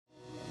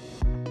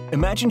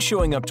Imagine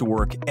showing up to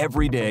work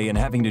every day and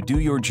having to do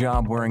your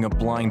job wearing a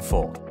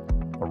blindfold.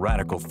 A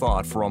radical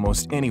thought for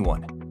almost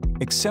anyone,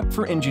 except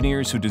for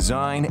engineers who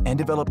design and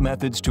develop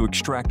methods to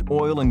extract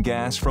oil and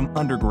gas from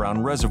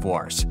underground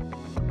reservoirs.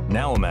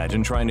 Now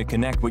imagine trying to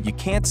connect what you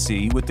can't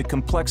see with the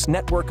complex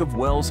network of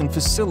wells and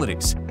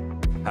facilities.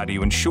 How do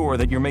you ensure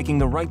that you're making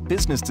the right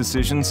business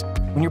decisions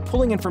when you're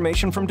pulling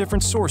information from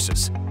different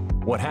sources?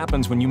 What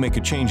happens when you make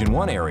a change in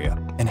one area,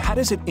 and how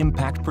does it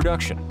impact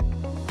production?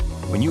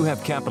 When you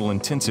have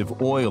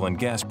capital-intensive oil and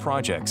gas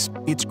projects,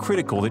 it's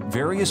critical that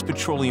various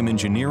petroleum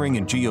engineering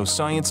and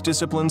geoscience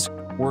disciplines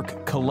work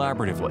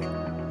collaboratively.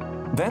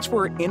 That's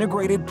where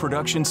Integrated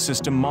Production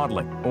System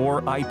Modeling,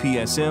 or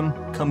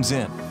IPSM, comes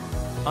in.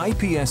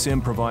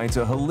 IPSM provides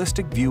a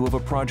holistic view of a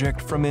project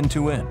from end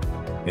to end,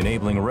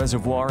 enabling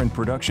reservoir and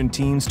production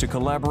teams to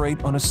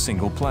collaborate on a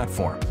single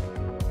platform.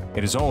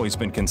 It has always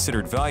been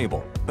considered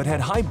valuable, but had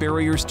high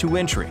barriers to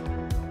entry,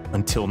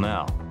 until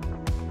now.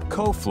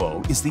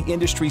 CoFlow is the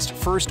industry's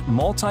first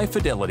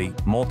multi-fidelity,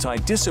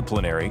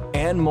 multidisciplinary,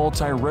 and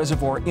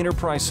multi-reservoir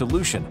enterprise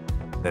solution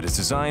that is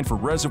designed for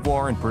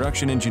reservoir and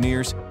production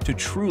engineers to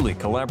truly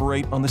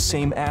collaborate on the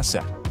same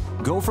asset.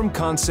 Go from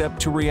concept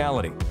to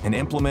reality and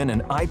implement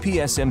an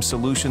IPSM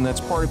solution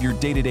that's part of your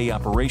day-to-day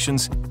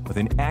operations with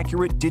an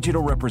accurate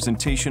digital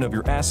representation of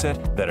your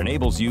asset that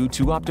enables you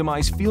to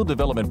optimize field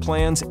development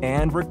plans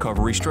and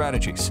recovery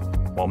strategies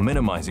while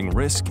minimizing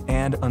risk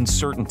and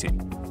uncertainty.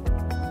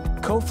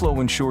 CoFlow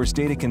ensures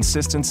data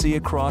consistency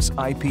across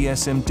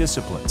IPSM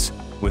disciplines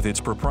with its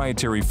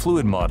proprietary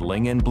fluid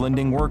modeling and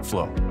blending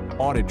workflow,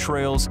 audit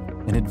trails,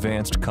 and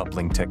advanced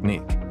coupling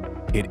technique.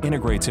 It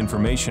integrates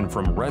information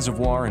from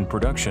reservoir and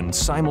production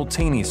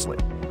simultaneously,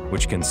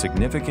 which can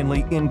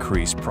significantly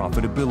increase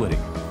profitability.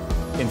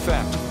 In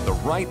fact, the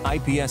right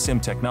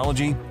IPSM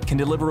technology can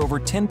deliver over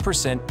 10%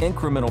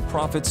 incremental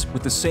profits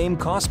with the same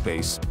cost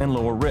base and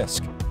lower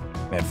risk.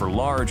 And for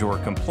large or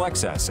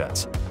complex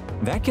assets,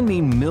 that can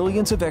mean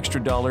millions of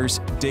extra dollars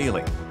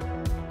daily.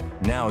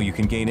 Now you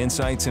can gain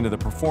insights into the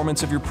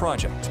performance of your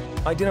project,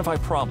 identify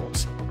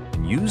problems,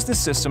 and use the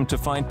system to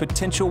find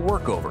potential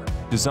workover,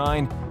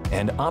 design,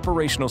 and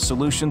operational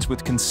solutions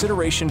with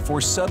consideration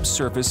for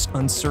subsurface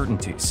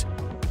uncertainties.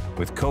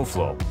 With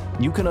CoFlow,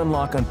 you can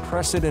unlock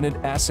unprecedented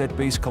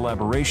asset-based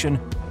collaboration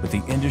with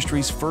the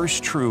industry's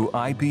first true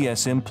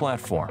IPSM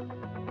platform.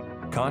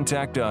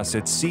 Contact us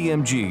at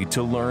CMG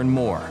to learn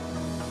more.